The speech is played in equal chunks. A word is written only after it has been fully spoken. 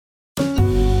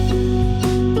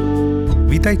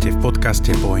Vítajte v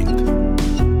podcaste Point.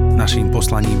 Naším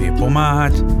poslaním je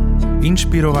pomáhať,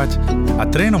 inšpirovať a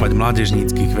trénovať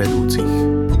mládežníckych vedúcich.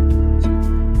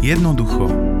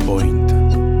 Jednoducho Point.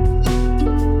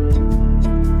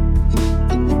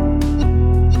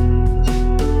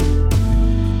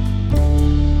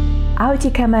 Ahojte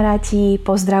kamaráti,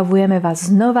 pozdravujeme vás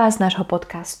znova z nášho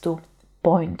podcastu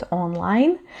Point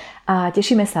Online a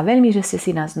tešíme sa veľmi, že ste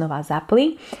si nás znova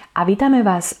zapli a vítame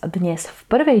vás dnes v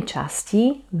prvej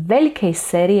časti veľkej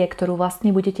série, ktorú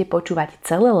vlastne budete počúvať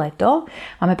celé leto.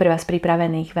 Máme pre vás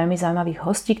pripravených veľmi zaujímavých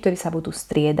hostí, ktorí sa budú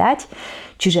striedať,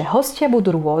 čiže hostia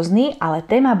budú rôzni, ale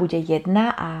téma bude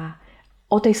jedna a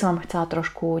o tej som vám chcela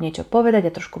trošku niečo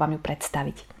povedať a trošku vám ju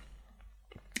predstaviť.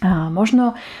 A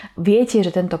možno viete, že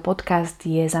tento podcast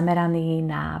je zameraný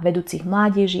na vedúcich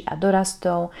mládeží a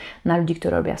dorastov, na ľudí,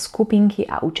 ktorí robia skupinky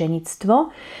a učeníctvo.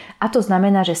 A to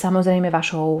znamená, že samozrejme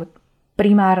vašou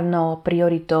primárnou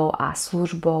prioritou a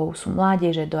službou sú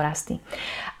mládeže, dorasty.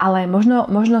 Ale možno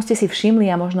ste si všimli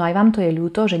a možno aj vám to je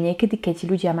ľúto, že niekedy, keď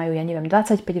ľudia majú,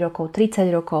 25 rokov, 30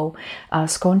 rokov,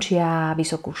 skončia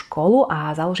vysokú školu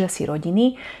a založia si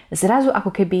rodiny, zrazu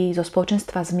ako keby zo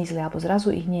spoločenstva zmizli, alebo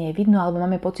zrazu ich nie je vidno, alebo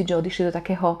máme pocit, že odišli do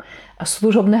takého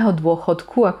služobného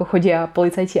dôchodku, ako chodia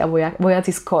policajti a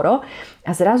vojaci skoro.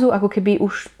 A zrazu ako keby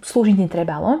už slúžiť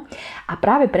netrebalo. A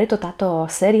práve preto táto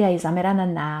séria je zameraná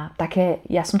na také,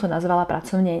 ja som to nazvala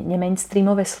pracovne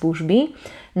nemainstreamové služby,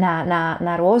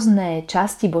 na rôzne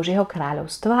časti Božieho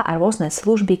kráľovstva a rôzne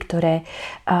služby,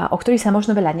 o ktorých sa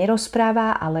možno veľa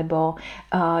nerozpráva, alebo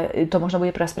to možno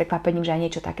bude pre vás prekvapením, že aj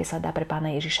niečo také sa dá pre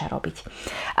Pána Ježiša robiť.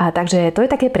 Takže to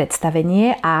je také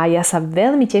predstavenie a ja sa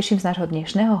veľmi teším z nášho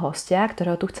dnešného hostia,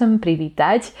 ktorého tu chcem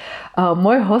privítať.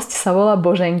 Môj host sa volá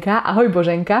Boženka. Ahoj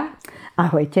Boženka.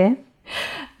 Ahojte.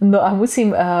 No a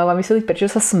musím vám vysvetliť, prečo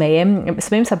sa smejem.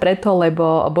 Smejem sa preto,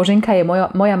 lebo Boženka je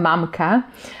moja mamka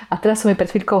a teraz som jej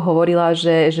pred chvíľkou hovorila,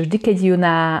 že vždy, keď ju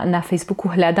na Facebooku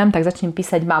hľadám, tak začnem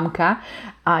písať mamka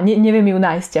a neviem ju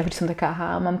nájsť. A vždy som taká,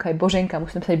 mamka je Boženka,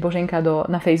 musím písať Boženka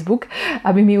na Facebook,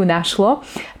 aby mi ju našlo.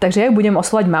 Takže ja ju budem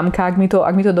oslovať mamka, ak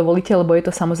mi to dovolíte, lebo je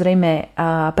to samozrejme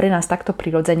pre nás takto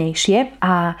prirodzenejšie.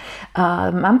 A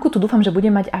mamku tu dúfam, že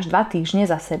budem mať až 2 týždne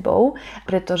za sebou,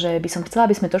 pretože by som chcela,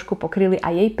 aby sme trošku pokryli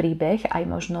aj jej príbeh, aj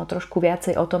možno trošku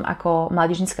viacej o tom, ako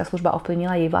mládežnícka služba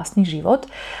ovplyvnila jej vlastný život,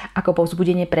 ako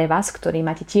povzbudenie pre vás, ktorí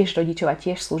máte tiež rodičov a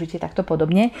tiež slúžite takto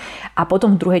podobne. A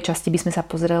potom v druhej časti by sme sa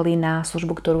pozreli na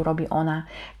službu, ktorú robí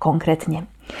ona konkrétne.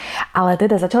 Ale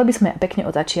teda začali by sme pekne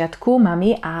od začiatku,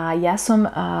 mami, a ja som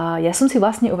si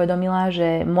vlastne uvedomila,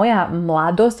 že moja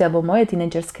mladosť alebo moje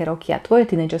tínedžerské roky a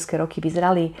tvoje tínedžerské roky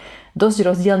vyzerali dosť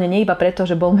rozdielne, nie iba preto,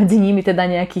 že bol medzi nimi teda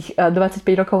nejakých 25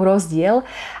 rokov rozdiel,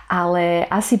 ale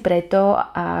asi preto,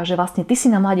 že vlastne ty si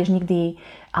na mládež nikdy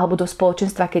alebo do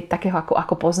spoločenstva, keď takého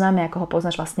ako poznáme, ako ho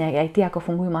poznáš vlastne aj ty, ako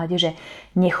fungujú mládeže,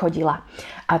 nechodila.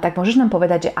 A tak môžeš nám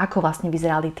povedať, že ako vlastne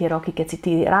vyzerali tie roky, keď si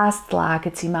ty rástla,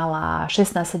 keď si mala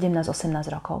 16, 17,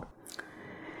 18 rokov?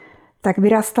 Tak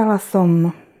vyrastala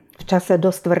som v čase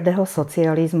dosť tvrdého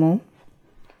socializmu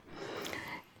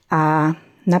a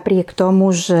napriek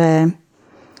tomu, že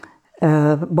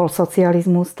bol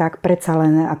socializmus, tak predsa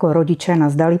len ako rodičia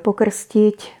nás dali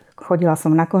pokrstiť. Chodila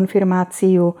som na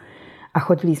konfirmáciu a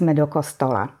chodili sme do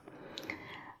kostola.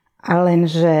 A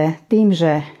lenže tým,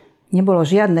 že nebolo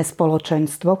žiadne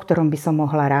spoločenstvo, v ktorom by som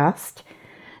mohla rásť,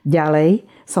 ďalej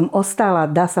som ostala,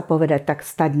 dá sa povedať, tak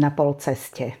stať na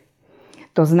polceste.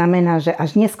 To znamená, že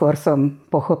až neskôr som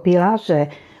pochopila, že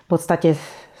v podstate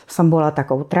som bola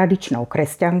takou tradičnou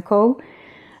kresťankou,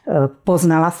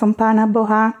 poznala som Pána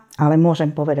Boha, ale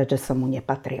môžem povedať, že som mu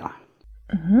nepatrila.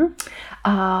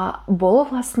 A bolo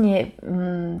vlastne,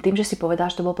 tým, že si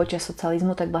povedala, že to bolo počas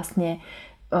socializmu, tak vlastne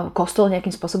kostol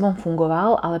nejakým spôsobom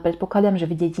fungoval, ale predpokladám, že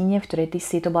v dedine, v ktorej ty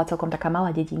si, to bola celkom taká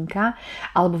malá dedinka,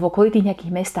 alebo v okolitých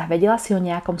nejakých mestách, vedela si o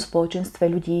nejakom spoločenstve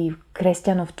ľudí,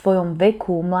 kresťanov v tvojom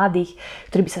veku, mladých,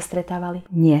 ktorí by sa stretávali?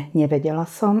 Nie, nevedela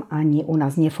som, ani u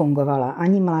nás nefungovala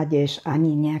ani mládež,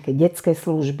 ani nejaké detské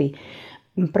služby,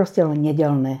 proste len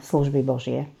nedeľné služby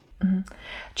Božie.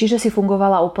 Čiže si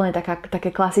fungovala úplne také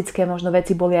klasické, možno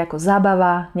veci boli ako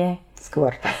zábava, nie?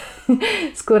 Skôr tak.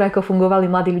 Skôr ako fungovali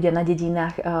mladí ľudia na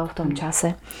dedinách v tom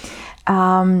čase.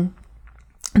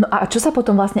 No a čo sa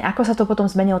potom vlastne, ako sa to potom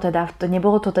zmenilo teda?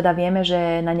 Nebolo to teda, vieme,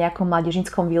 že na nejakom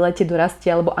mládežníckom výlete do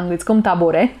Rastie alebo anglickom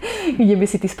tábore, kde by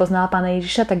si ty spoznala Pána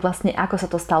Ježiša, tak vlastne ako sa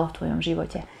to stalo v tvojom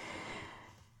živote?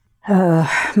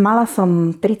 Mala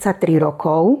som 33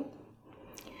 rokov,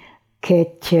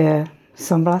 keď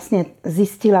som vlastne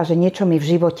zistila, že niečo mi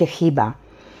v živote chýba.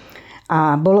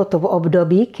 A bolo to v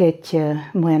období, keď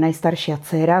moja najstaršia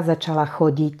dcéra začala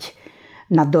chodiť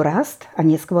na dorast a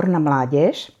neskôr na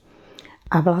mládež.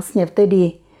 A vlastne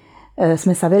vtedy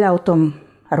sme sa veľa o tom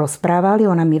rozprávali.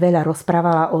 Ona mi veľa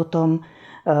rozprávala o tom,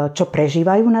 čo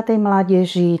prežívajú na tej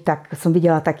mládeži. Tak som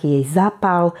videla taký jej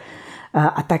zápal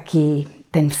a taký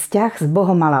ten vzťah s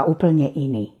Bohom mala úplne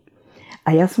iný.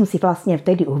 A ja som si vlastne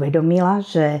vtedy uvedomila,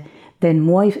 že ten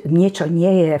môj niečo nie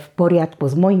je v poriadku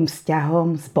s môjim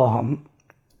vzťahom s Bohom.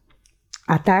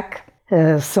 A tak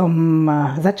som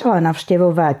začala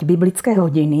navštevovať biblické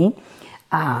hodiny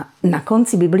a na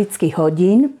konci biblických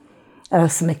hodín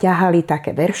sme ťahali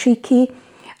také veršíky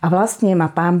a vlastne ma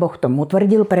Pán Boh tomu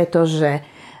utvrdil, pretože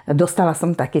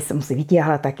som si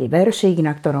vytiahla taký veršík,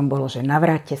 na ktorom bolo, že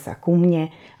navráťte sa ku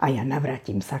mne a ja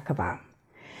navrátim sa k vám.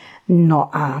 No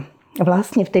a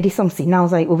vlastne vtedy som si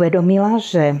naozaj uvedomila,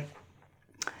 že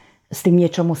s tým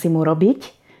niečo musím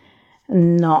urobiť.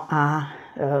 No a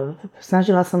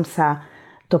snažila som sa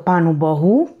to Pánu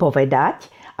Bohu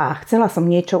povedať a chcela som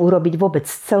niečo urobiť vôbec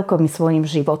s celkovým svojim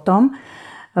životom,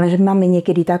 lenže máme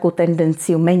niekedy takú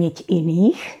tendenciu meniť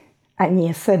iných a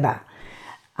nie seba.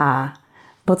 A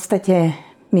v podstate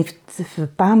mi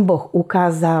Pán Boh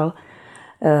ukázal,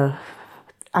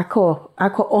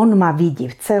 ako On ma vidí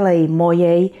v celej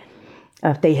mojej,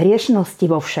 v tej hriešnosti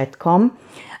vo všetkom.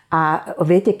 A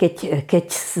viete, keď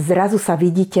zrazu sa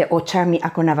vidíte očami,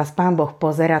 ako na vás Pán Boh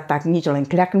pozerá, tak nič, len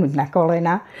kľaknúť na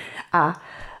kolena a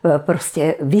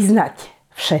proste vyznať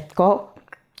všetko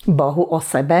Bohu o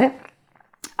sebe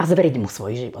a zveriť mu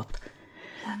svoj život.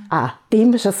 A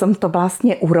tým, že som to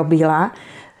vlastne urobila,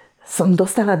 som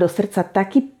dostala do srdca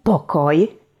taký pokoj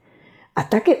a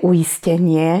také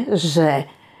uistenie, že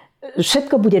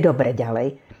všetko bude dobre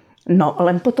ďalej. No,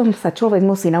 len potom sa človek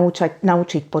musí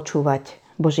naučiť počúvať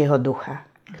Božieho ducha,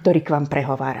 ktorý k vám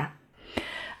prehovára.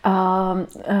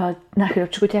 Na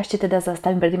chvíľočku ťa ešte teda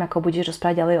zastavím predtým, ako budeš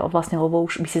rozprávať ďalej lebo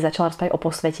už by si začala rozprávať o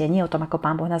posvetení, o tom, ako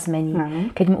Pán Boh nás zmení,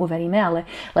 keď mu uveríme, ale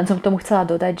len som k tomu chcela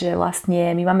dodať, že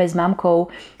vlastne my máme s mamkou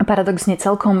paradoxne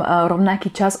celkom rovnaký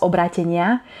čas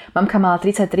obrátenia. Mamka mala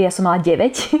 33, ja som mala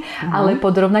 9, ale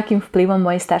pod rovnakým vplyvom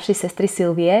mojej staršej sestry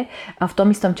Silvie. A v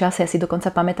tom istom čase ja si dokonca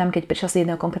pamätám, keď prišla z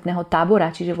jedného konkrétneho tábora,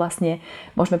 čiže vlastne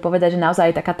môžeme povedať, že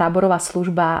naozaj taká táborová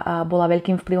služba bola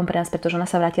veľkým vplyvom pre nás, pretože ona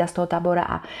sa vrátila z toho tábora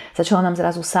a začala nám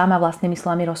zrazu sama vlastnými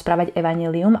slovami rozprávať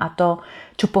evanjelium a to,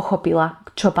 čo pochopila,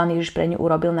 čo Pán Ježiš pre ňu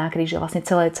urobil na kríži. Vlastne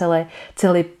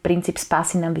celý princíp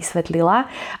spásy nám vysvetlila.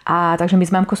 A takže my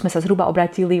s mamkou sme sa zhruba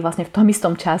obratili vlastne v tom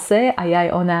istom čase a ja aj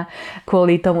ona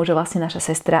kvôli tomu, že vlastne naša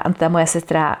sestra, teda moja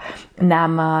sestra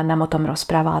nám o tom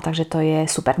rozprávala, takže to je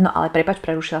super. No ale prepáč,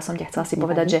 prerušila som ťa, chcela si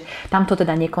povedať, že tam to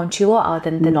teda nekončilo, ale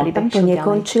ten príbeh tam to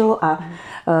nekončilo a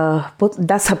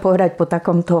dá sa povedať po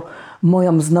takomto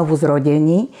mojom znovu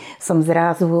zrodení som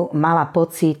zrazu mala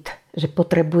pocit, že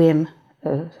potrebujem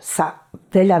sa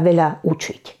veľa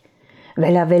učiť.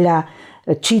 Veľa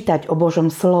čítať o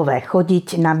Božom slove,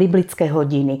 chodiť na biblické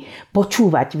hodiny,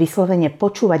 vyslovene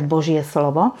počúvať Božie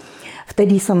slovo.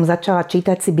 Vtedy som začala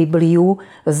čítať si Bibliu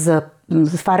s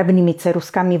farbnými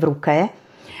ceruskami v ruke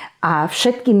a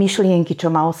všetky myšlienky, čo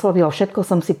ma oslovilo, všetko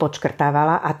som si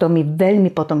počkrtávala a to mi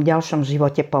veľmi po tom ďalšom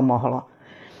živote pomohlo.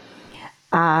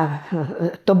 A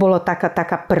to bolo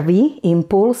taká prvý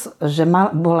impuls, že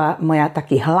bola moja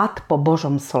taký hlad po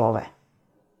Božom slove.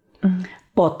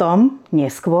 Potom,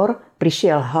 neskôr,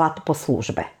 prišiel hlad po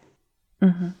službe.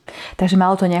 Takže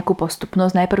malo to nejakú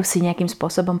postupnosť. Najprv si nejakým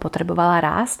spôsobom potrebovala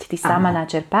rásť, ty sama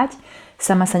načerpať,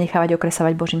 sama sa nechávať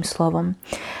okresávať Božím slovom.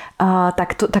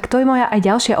 Tak to je moja aj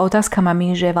ďalšia otázka,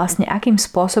 mami, že vlastne akým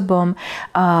spôsobom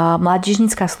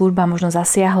mládežnícka služba možno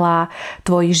zasiahla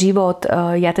tvoj život.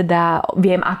 Ja teda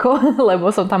viem ako, lebo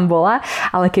som tam bola,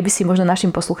 ale keby si možno našim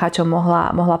poslucháčom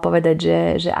mohla povedať,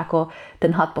 že ako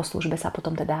ten hlad po službe sa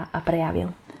potom teda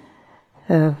prejavil.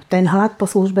 Ten hlad po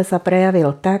službe sa prejavil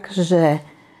tak, že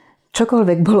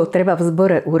čokoľvek bolo treba v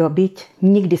zbore urobiť,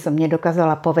 nikdy som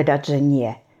nedokázala povedať, že nie.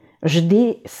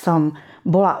 Vždy som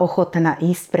bola ochotná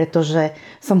ísť, pretože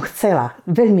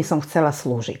veľmi som chcela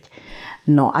slúžiť.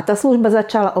 No a tá služba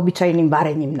začala obyčajným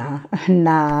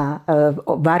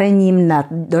varením na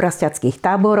dorastiackých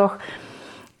táboroch.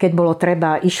 Keď bolo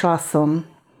treba, išla som.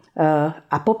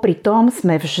 A popri tom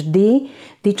sme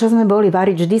tí, čo sme boli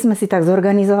variť, vždy sme si tak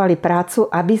zorganizovali prácu,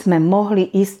 aby sme mohli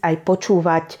ísť aj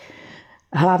počúvať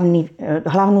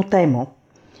hlavnú tému.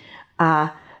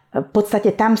 A v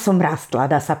podstate tam som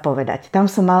rastla, dá sa povedať. Tam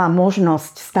som mala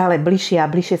možnosť stále bližšie a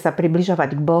bližšie sa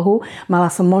približovať k Bohu. Mala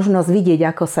som možnosť vidieť,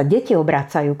 ako sa deti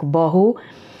obracajú k Bohu.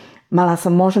 Mala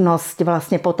som možnosť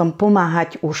vlastne potom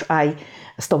pomáhať už aj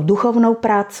s tou duchovnou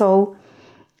prácou.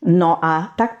 No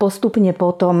a tak postupne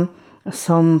potom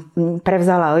som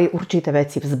prevzala aj určité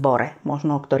veci v zbore,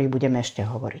 možno o ktorých budeme ešte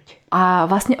hovoriť. A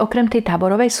vlastne okrem tej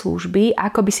táborovej služby,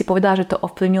 ako by si povedala, že to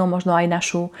ovplyvnilo možno aj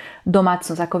našu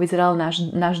domácnosť, ako vyzeral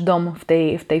náš dom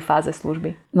v tej fáze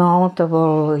služby? No, to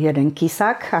bol jeden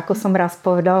kysak, ako som raz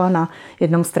povedala na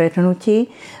jednom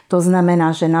stretnutí. To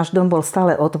znamená, že náš dom bol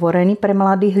stále otvorený pre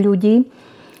mladých ľudí.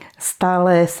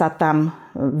 Stále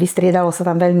vystriedalo sa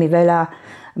tam veľmi veľa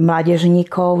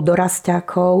mládežníkov,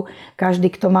 dorasťakov.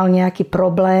 Každý, kto mal nejaký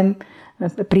problém,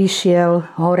 prišiel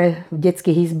hore v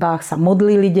detských izbách, sa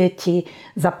modlili deti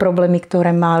za problémy,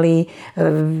 ktoré mali,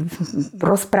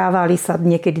 rozprávali sa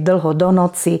niekedy dlho do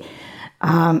noci.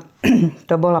 A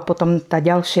to bola potom tá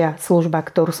ďalšia služba,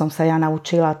 ktorú som sa ja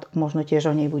naučila, možno tiež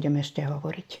o nej budeme ešte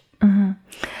hovoriť. Uh-huh.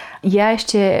 Ja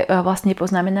ešte vlastne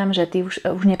poznamenám, že ty už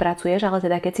nepracuješ, ale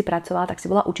teda keď si pracovala, tak si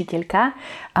bola učiteľka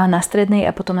na strednej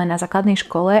a potom aj na základnej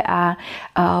škole a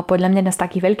podľa mňa jedna z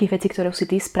takých veľkých vecí, ktoré si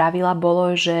ty spravila,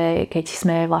 bolo, že keď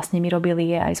sme vlastne my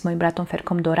robili aj s mojim bratom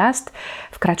Ferkom Dorast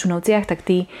v Kračunovciach, tak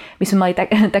my sme mali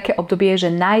také obdobie, že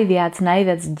najviac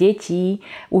detí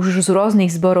už z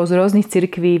rôznych zborov, z rôznych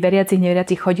cirkví, veriacich,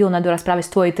 neveriacich chodilo na Dorast práve z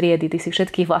tvojej triedy. Ty si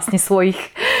všetkých vlastne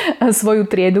svoju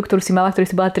triedu, ktorú si mala, ktorý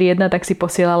si bola triedna, tak si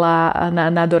posielala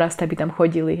na Dorast, aby tam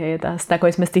chodili. Hej.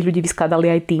 Nakoniec sme z tých ľudí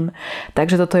vyskladali aj tým.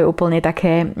 Takže toto je úplne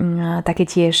také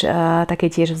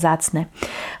tiež vzácne.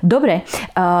 Dobre,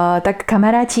 tak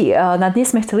kamaráti, na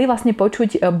dnes sme chceli vlastne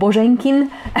počuť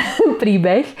Boženkin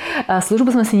príbeh.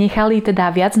 Službu sme si nechali teda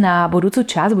viac na budúcu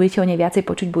časť, budete o nej viacej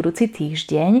počuť budúci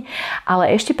týždeň,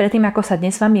 ale ešte predtým, ako sa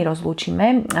dnes s vami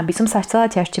rozlúčime, aby som sa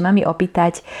chcela ťa ešte mami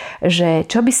opýtať, že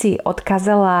čo by si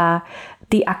odkázala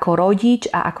ty ako rodič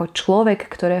a ako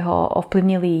človek, ktorého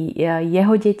ovplyvnili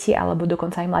jeho deti alebo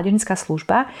dokonca aj mládežnícka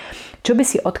služba, čo by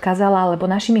si odkázala,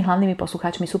 lebo našimi hlavnými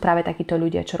poslucháčmi sú práve takíto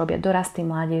ľudia, čo robia dorasty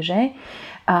mládeže,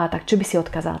 tak čo by si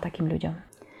odkázala takým ľuďom?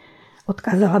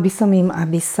 Odkázala by som im,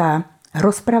 aby sa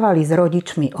rozprávali s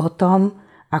rodičmi o tom,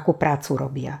 akú prácu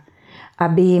robia.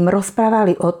 Aby im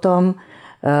rozprávali o tom,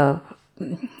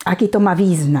 aký to má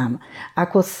význam,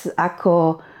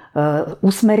 ako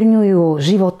usmerňujú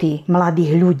životy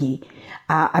mladých ľudí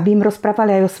a aby im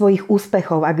rozprávali aj o svojich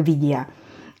úspechoch, ak vidia.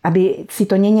 Aby si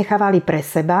to nenechávali pre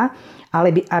seba,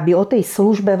 ale aby o tej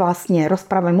službe vlastne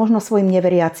rozprávali možno svojim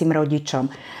neveriacim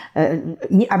rodičom.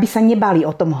 Aby sa nebali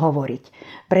o tom hovoriť,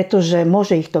 pretože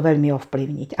môže ich to veľmi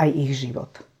ovplyvniť, aj ich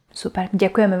život. Super,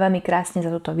 ďakujeme veľmi krásne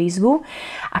za túto výzvu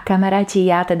a kamaráti,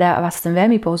 ja teda vás chcem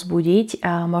veľmi povzbudiť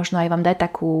a možno aj vám dať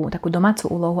takú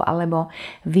domácu úlohu alebo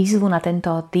výzvu na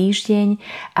tento týždeň,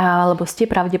 lebo ste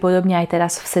pravdepodobne aj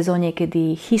teraz v sezóne,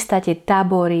 kedy chystáte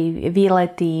tábory,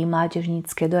 výlety,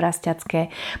 mládežnícke,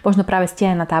 dorastiacké, možno práve ste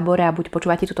aj na tábore a buď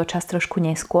počúvate túto časť trošku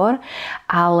neskôr,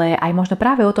 ale aj možno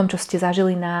práve o tom, čo ste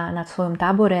zažili na svojom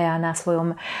tábore a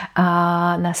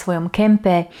na svojom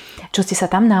kempe, čo ste sa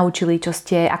tam naučili,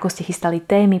 ako ste chystali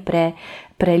témy pre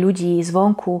ľudí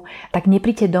zvonku, tak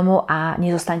nepríďte domov a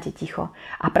nezostaňte ticho.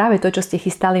 A práve to, čo ste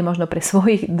chystali možno pre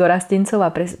svojich dorastencov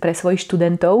a pre svojich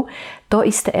študentov, to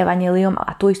isté evanjelium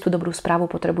a tú istú dobrú správu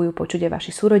potrebujú počuť aj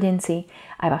vaši súrodenci,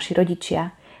 aj vaši rodičia,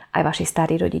 aj vaši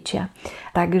starí rodičia.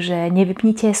 Takže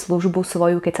nevypnite službu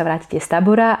svoju, keď sa vrátite z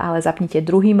tábora, ale zapnite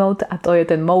druhý mód a to je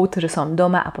ten mód, že som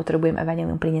doma a potrebujem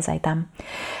evanjelium priniesť aj tam.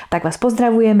 Tak vás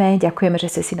pozdravujeme, ďakujeme,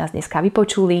 že ste si nás dneska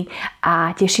vypočuli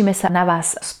a tešíme sa na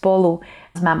vás spolu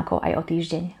s mamkou aj o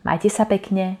týždeň. Majte sa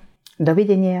pekne.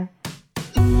 Dovidenia.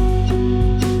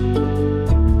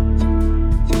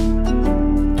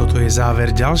 Toto je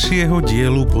záver ďalšieho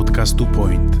dielu podcastu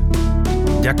Point.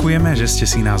 Ďakujeme, že ste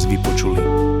si nás vypočuli.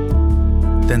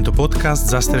 Tento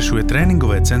podcast zastrešuje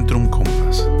tréningové centrum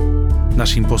Kompas.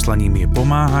 Naším poslaním je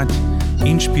pomáhať,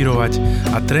 inšpirovať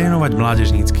a trénovať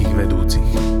mládežníckych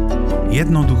vedúcich.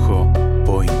 Jednoducho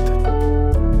Point.